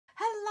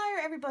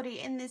everybody,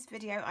 in this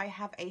video I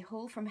have a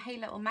haul from Hey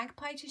Little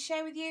Magpie to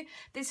share with you.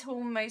 This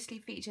haul mostly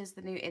features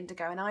the new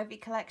Indigo and Ivy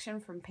collection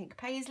from Pink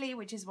Paislee,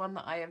 which is one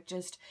that I have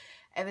just,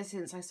 ever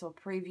since I saw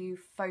preview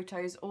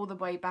photos all the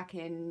way back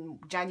in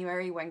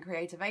January when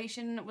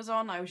Creativation was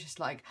on, I was just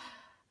like,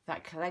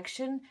 that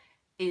collection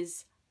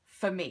is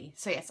for me.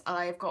 So yes,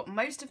 I've got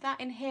most of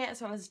that in here,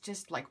 as well as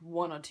just like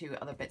one or two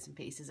other bits and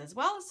pieces as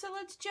well. So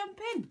let's jump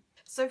in.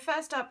 So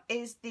first up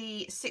is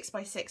the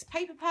 6x6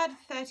 paper pad,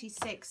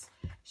 36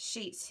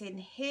 sheets in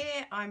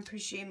here. I'm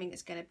presuming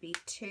it's going to be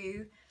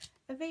 2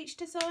 of each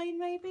design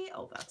maybe.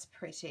 Oh, that's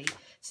pretty.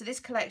 So this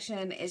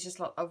collection is just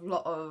a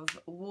lot of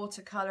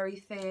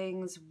watercolory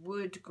things,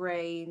 wood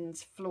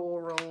grains,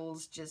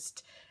 florals,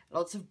 just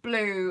lots of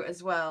blue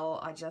as well.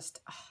 I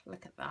just, oh,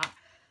 look at that.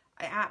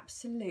 I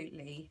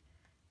absolutely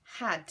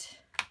had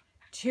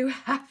to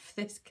have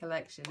this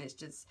collection. It's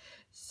just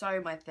so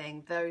my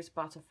thing. Those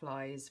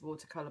butterflies,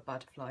 watercolor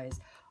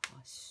butterflies,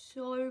 are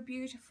so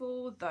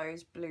beautiful.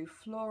 Those blue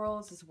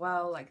florals as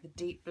well, like the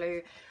deep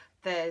blue.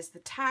 There's the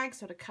tag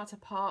sort of cut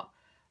apart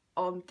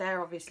on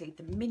there, obviously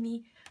the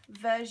mini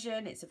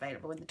version. It's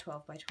available in the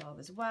 12x12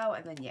 as well.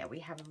 And then yeah, we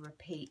have a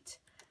repeat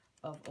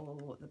of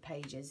all the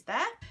pages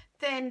there.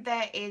 Then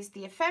there is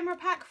the ephemera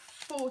pack,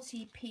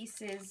 40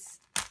 pieces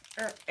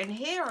in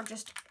here. I'll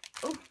just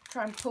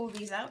try and pull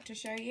these out to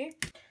show you.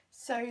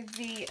 So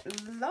the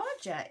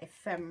larger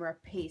ephemera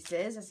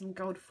pieces, there's some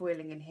gold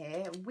foiling in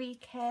here,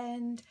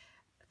 weekend,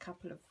 a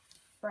couple of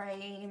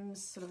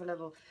frames, sort of a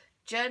little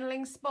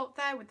journaling spot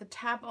there with the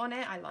tab on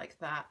it. I like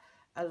that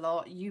a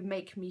lot. You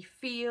make me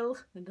feel,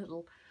 the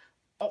little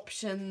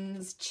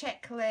options,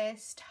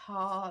 checklist,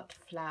 heart,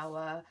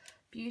 flower,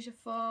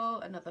 beautiful,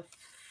 another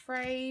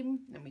frame,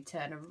 then we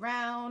turn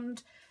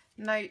around,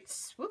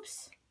 notes,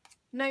 whoops,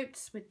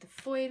 notes with the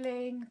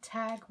foiling,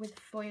 tag with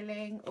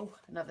foiling, oh,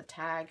 another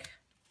tag.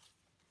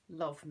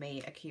 Love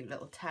me a cute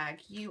little tag.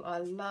 You are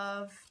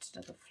loved.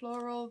 Another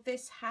floral.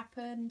 This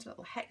happened.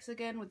 Little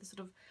hexagon with the sort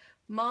of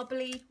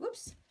marbly,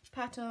 whoops,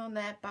 pattern on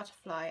there.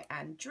 Butterfly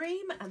and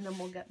dream. And then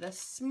we'll get the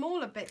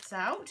smaller bits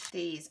out.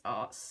 These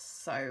are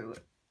so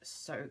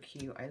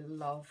cute. I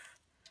love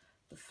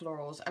the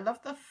florals. I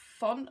love the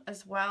font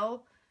as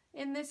well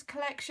in this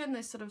collection.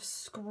 This sort of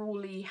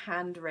scrawly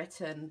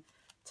handwritten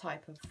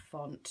type of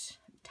font.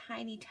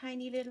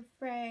 Tiny little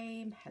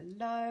frame.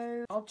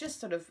 Hello. I'll just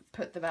sort of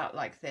put them out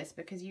like this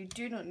because you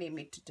do not need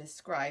me to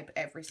describe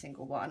every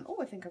single one. Oh,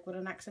 I think I've got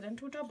an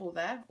accidental double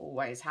there.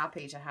 Always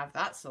happy to have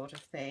that sort of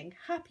thing.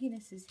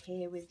 Happiness is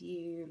here with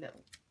you.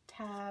 Little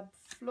tab,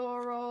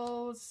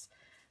 florals.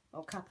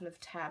 Oh, a couple of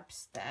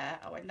tabs there.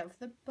 Oh, I love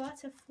the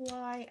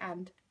butterfly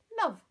and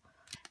love.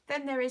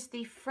 Then there is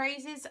the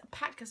phrases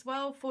pack as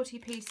well, 40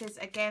 pieces.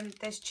 Again,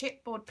 there's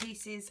chipboard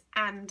pieces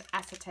and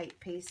acetate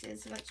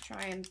pieces. So let's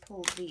try and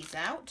pull these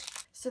out.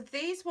 So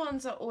these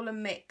ones are all a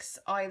mix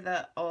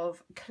either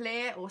of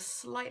clear or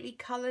slightly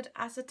coloured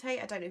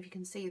acetate. I don't know if you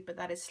can see, but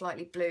that is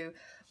slightly blue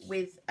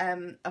with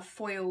a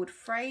foiled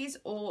phrase,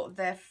 or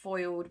they're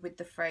foiled with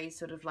the phrase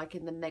sort of like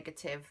in the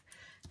negative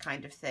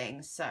kind of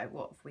thing. So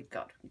what have we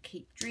got?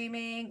 Keep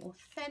dreaming,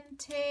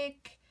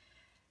 authentic.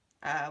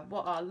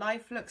 What our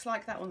life looks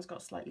like. That one's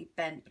got slightly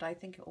bent, but I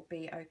think it will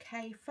be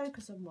okay.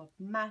 Focus on what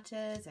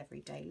matters,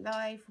 everyday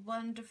life,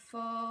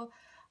 wonderful.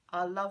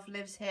 Our love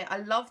lives here. I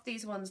love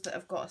these ones that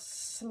have got a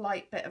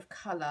slight bit of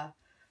colour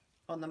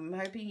on them. I'm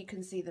hoping you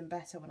can see them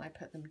better when I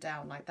put them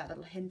down, like that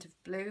little hint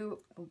of blue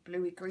or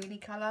bluey greeny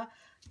colour.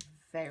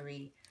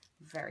 Very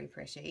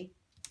pretty.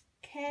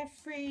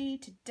 Carefree,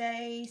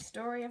 today,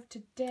 story of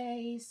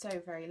today, so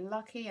very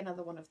lucky.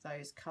 Another one of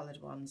those coloured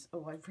ones.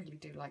 Oh, I really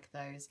do like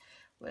those.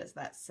 What does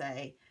that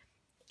say?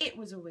 It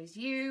was always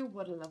you.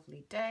 What a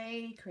lovely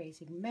day.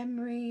 Creating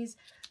memories.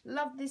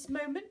 Love this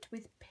moment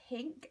with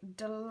pink.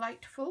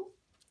 Delightful.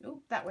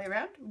 Oh, that way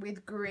around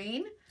with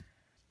green.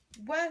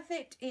 Worth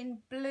it in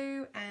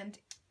blue and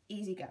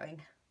easygoing.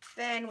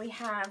 Then we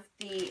have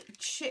the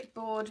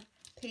chipboard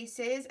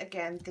pieces.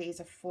 Again, these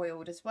are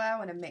foiled as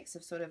well, and a mix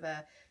of sort of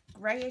a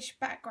greyish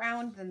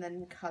background and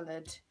then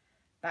coloured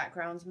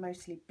backgrounds,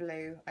 mostly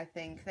blue. I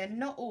think they're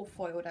not all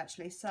foiled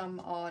actually. Some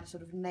are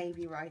sort of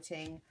navy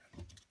writing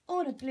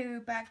on a blue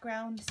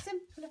background.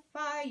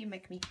 Simplify, you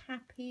make me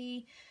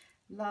happy,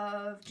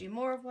 love, do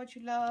more of what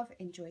you love,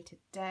 enjoy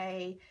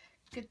today,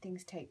 good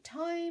things take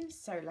time,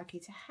 so lucky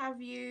to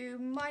have you,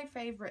 my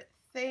favourite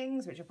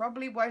things, which I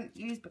probably won't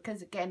use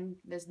because again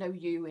there's no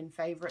you in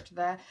favourite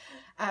there.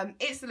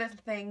 It's the little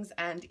things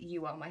and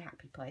you are my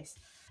happy place.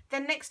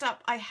 Then next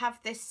up I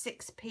have this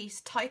 6-piece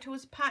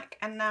titles pack,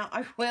 and now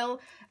I will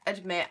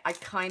admit I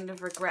kind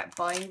of regret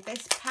buying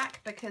this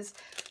pack because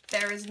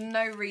there is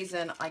no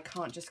reason I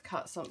can't just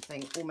cut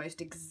something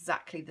almost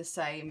exactly the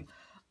same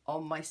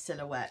on my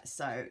silhouette.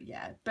 So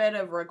yeah, bit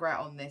of regret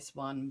on this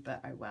one,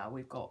 but oh well.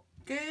 We've got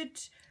good,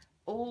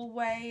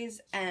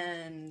 always,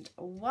 and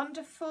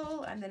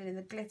wonderful, and then in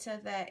the glitter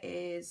there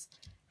is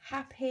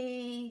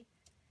happy,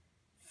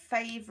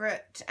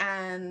 favourite,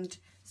 and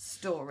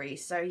story.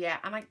 So yeah,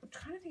 and I'm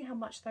trying to think how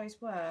much those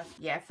were.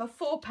 Yeah, for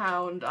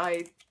 £4,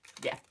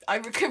 I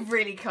could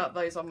really cut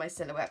those on my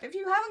silhouette. If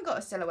you haven't got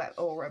a silhouette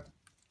or a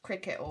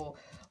cricket or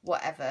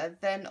whatever,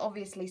 then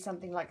obviously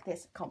something like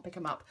this, can't pick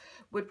them up,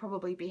 would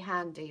probably be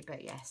handy.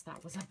 But yes,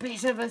 that was a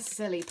bit of a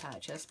silly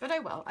purchase, but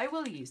oh well, I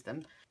will use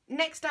them.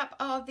 Next up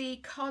are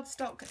the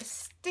cardstock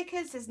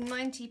stickers. There's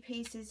 90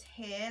 pieces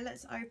here.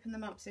 Let's open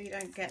them up so you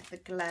don't get the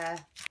glare.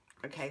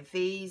 Okay,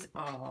 these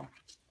are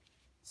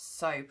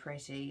so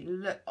pretty.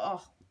 Look,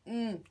 oh,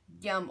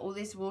 yum. All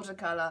this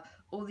watercolour,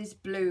 all this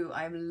blue.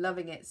 I'm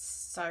loving it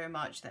so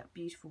much. That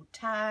beautiful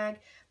tag.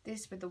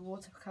 This with the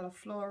watercolour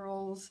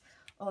florals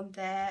on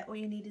there. All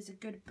you need is a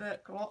good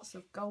book. Lots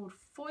of gold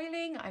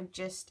foiling.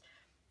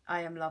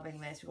 I am loving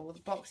this. With all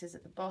the boxes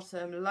at the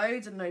bottom.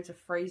 Loads and loads of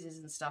phrases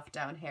and stuff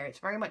down here. It's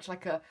very much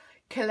like a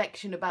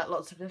collection about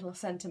lots of little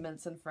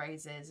sentiments and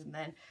phrases. And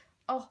then,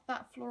 oh,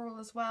 that floral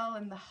as well.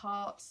 And the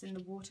hearts in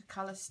the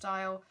watercolour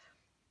style.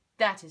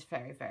 That is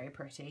very, very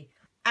pretty.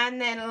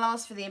 And then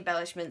last for the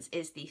embellishments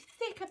is the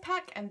thicker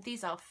pack, and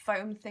these are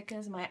foam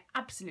thickers, my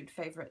absolute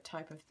favourite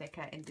type of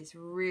thicker, in this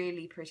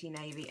really pretty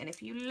navy. And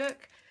if you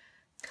look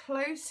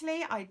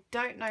closely, I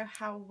don't know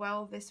how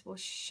well this will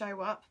show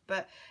up,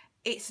 but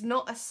it's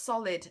not a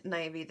solid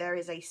navy. There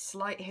is a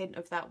slight hint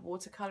of that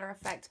watercolour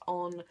effect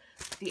on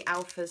the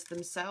alphas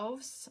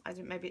themselves. I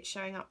think maybe it's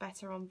showing up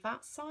better on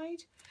that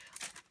side.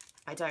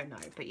 I don't know,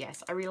 but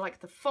yes, I really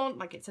like the font.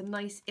 Like, it's a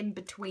nice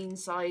in-between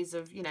size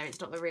of, you know, it's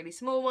not the really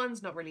small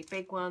ones, not really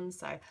big ones,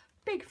 so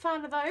big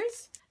fan of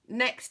those.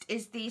 Next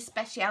is the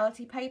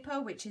speciality paper,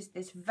 which is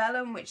this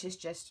vellum, which is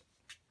just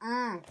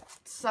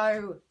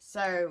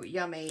so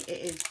yummy. It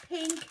is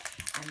pink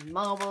and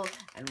marble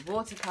and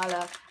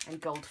watercolour and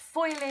gold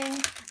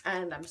foiling,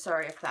 and I'm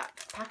sorry if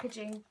that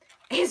packaging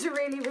is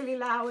really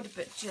loud,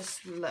 but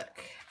just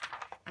look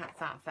at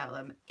that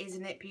vellum.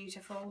 Isn't it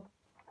beautiful?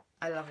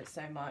 I love it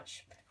so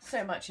much.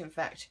 So much, in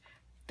fact,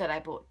 that I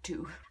bought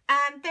 2.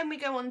 And then we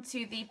go on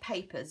to the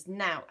papers.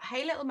 Now,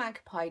 Hey Little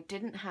Magpie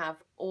didn't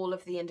have all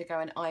of the indigo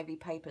and ivy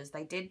papers.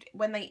 They did,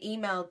 when they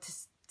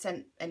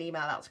sent an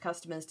email out to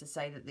customers to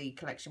say that the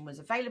collection was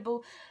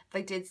available,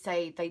 they did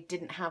say they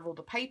didn't have all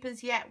the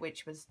papers yet,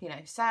 which was, you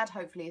know, sad.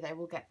 Hopefully they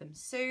will get them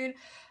soon.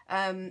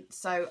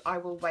 So I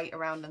will wait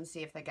around and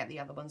see if they get the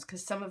other ones,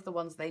 because some of the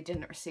ones they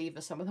didn't receive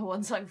are some of the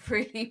ones I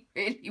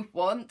really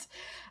want.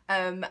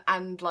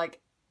 And like,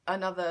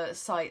 another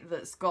site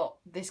that's got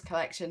this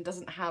collection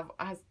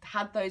has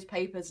had those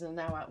papers and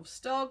are now out of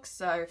stock,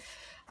 so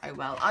oh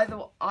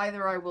well,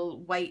 either I will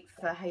wait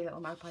for Hey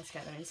Little Magpie to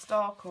get them in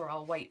stock, or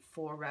I'll wait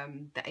for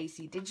the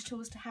AC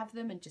Digitals to have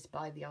them and just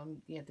buy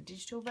the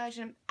digital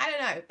version. I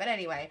don't know, but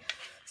anyway,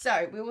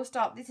 so we will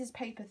start. This is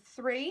paper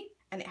 3,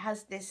 and it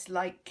has this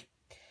like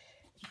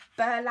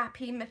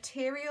burlappy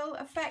material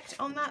effect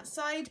on that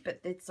side,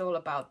 but it's all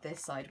about this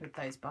side with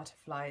those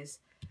butterflies.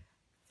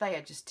 They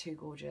are just too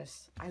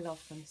gorgeous. I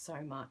love them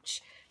so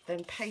much.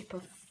 Then paper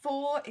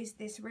 4 is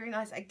this really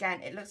nice,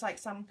 again, it looks like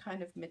some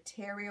kind of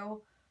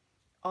material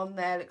on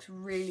there. Looks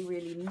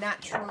really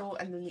natural.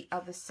 And then the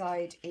other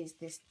side is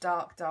this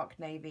dark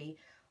navy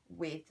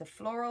with the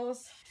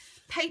florals.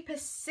 Paper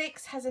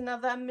 6 has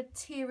another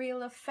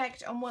material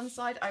effect on one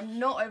side. I'm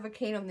not over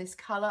keen on this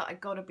colour, I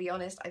gotta be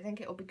honest. I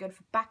think it will be good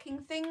for backing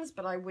things,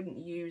 but I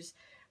wouldn't use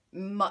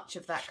much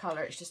of that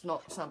colour. It's just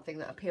not something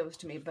that appeals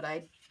to me. But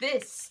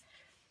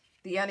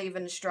the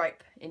uneven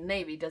stripe in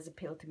navy does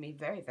appeal to me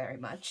very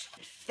much.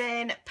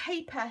 Then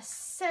paper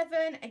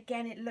 7,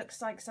 again, it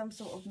looks like some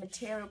sort of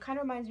material. Kind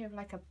of reminds me of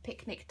like a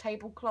picnic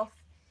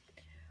tablecloth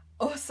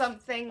or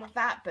something like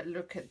that. But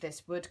look at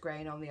this wood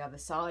grain on the other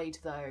side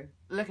though.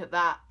 Look at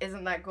that.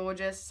 Isn't that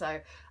gorgeous? So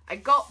I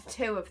got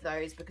 2 of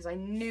those because I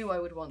knew I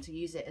would want to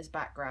use it as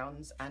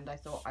backgrounds, and I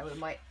thought I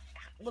might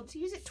want to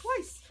use it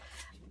twice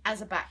as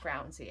a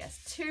background. So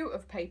yes, 2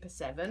 of paper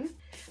 7.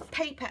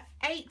 Paper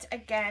 8,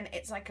 again,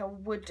 it's like a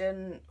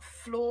wooden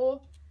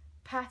floor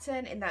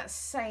pattern in that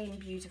same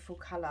beautiful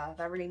colour,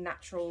 that really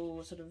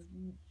natural sort of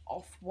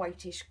off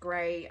whitish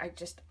grey.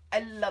 I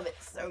love it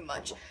so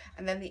much.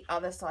 And then the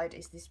other side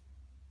is this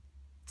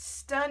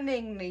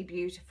stunningly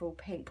beautiful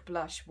pink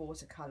blush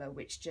watercolour,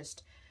 which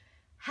just,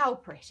 how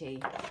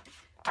pretty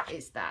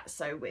is that?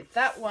 So with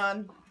that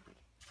one,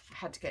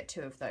 had to get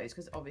 2 of those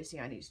because obviously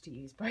I needed to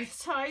use both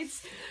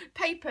sides.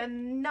 Paper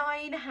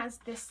 9 has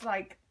this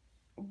like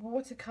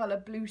watercolor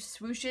blue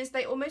swooshes.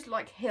 They almost look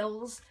like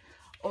hills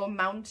or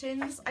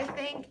mountains, I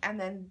think. And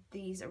then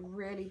these are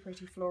really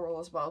pretty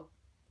floral as well.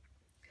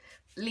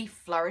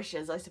 Leaf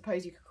flourishes, I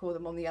suppose you could call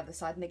them, on the other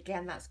side. And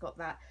again, that's got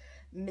that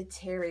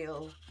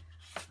material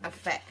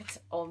effect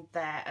on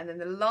there. And then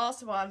the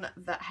last one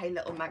that Hey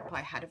Little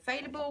Magpie had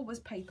available was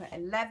paper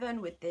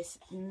 11 with this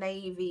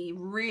navy,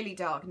 really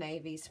dark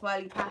navy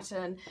swirly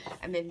pattern,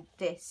 and then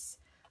this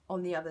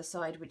on the other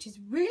side, which is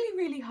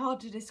really hard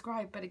to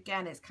describe, but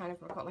again, it's kind of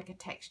got like a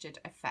textured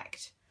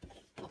effect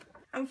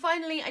And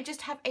finally, I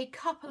just have a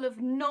couple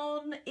of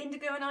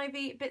non-Indigo and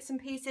Ivy bits and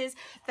pieces.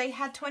 They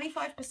had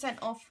 25%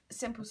 off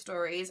Simple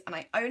Stories, and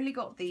I only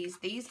got these.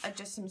 These are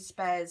just some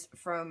spares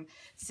from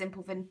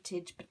Simple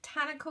Vintage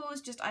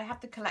Botanicals. I have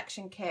the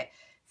collection kit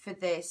for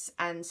this,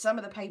 and some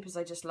of the papers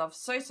I just love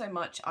so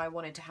much. I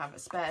wanted to have a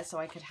spare so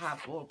I could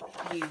have or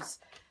use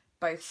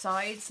both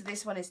sides. So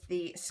this one is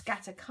the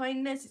Scatter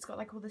Kindness. It's got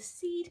like all the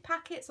seed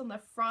packets on the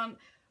front,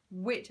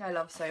 which I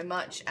love so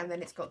much, and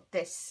then it's got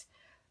this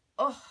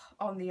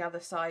on the other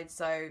side.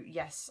 So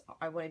yes,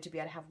 I wanted to be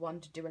able to have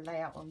one to do a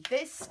layout on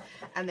this,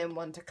 and then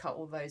one to cut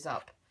all those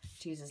up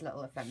to use as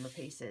little ephemera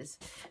pieces.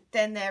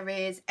 Then there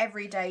is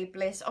Everyday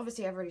Bliss.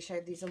 Obviously I've already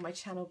showed these on my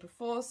channel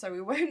before, so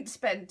we won't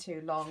spend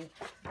too long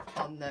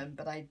on them,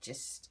 but I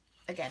just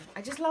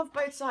love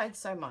both sides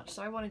so much,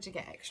 so I wanted to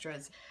get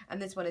extras.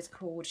 And this one is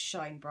called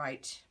Shine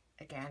Bright.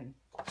 Again,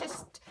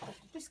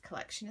 this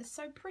collection is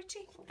so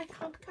pretty, I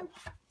can't cope.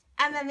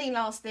 And then the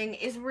last thing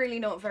is really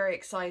not very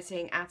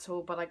exciting at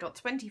all, but I got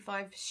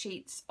 25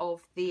 sheets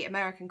of the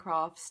American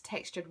Crafts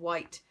textured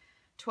white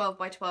 12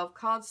 by 12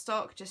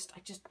 cardstock.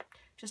 I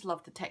just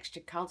love the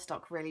textured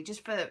cardstock, really.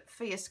 Just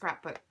for your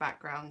scrapbook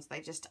backgrounds,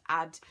 they just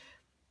add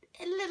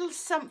a little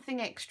something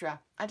extra.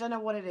 I don't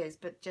know what it is,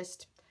 but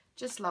just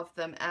love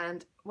them.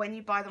 And when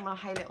you buy them on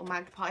Hey Little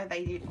Magpie,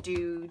 they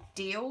do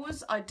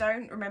deals. I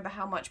don't remember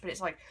how much, but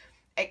it's like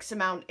X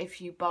amount if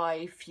you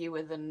buy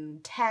fewer than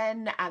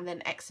 10, and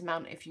then X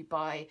amount if you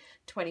buy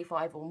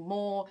 25 or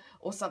more,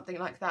 or something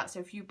like that. So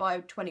if you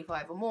buy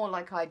 25 or more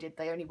like I did,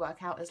 they only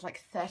work out as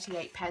like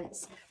 38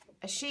 pence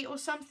a sheet or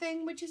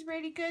something, which is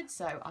really good.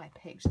 So I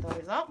picked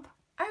those up.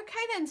 Okay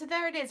then, so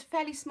there it is.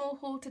 Fairly small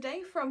haul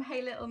today from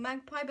Hey Little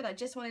Magpie, but I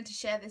just wanted to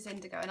share this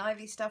Indigo and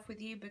Ivy stuff with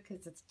you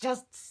because it's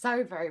just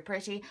so very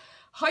pretty.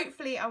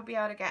 Hopefully I'll be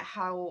able to get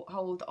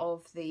hold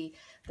of the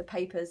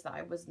papers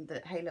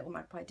that Hey Little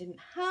Magpie didn't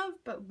have,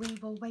 but we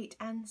will wait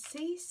and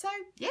see. So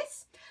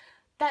yes,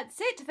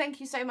 that's it. Thank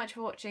you so much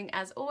for watching.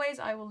 As always,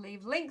 I will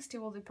leave links to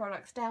all the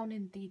products down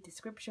in the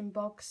description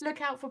box. Look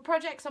out for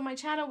projects on my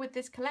channel with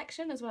this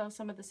collection, as well as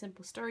some of the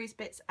Simple Stories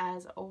bits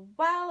as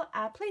well.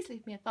 Please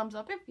leave me a thumbs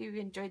up if you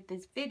enjoyed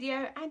this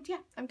video. And yeah,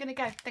 I'm gonna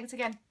go. Thanks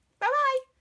again. Bye bye.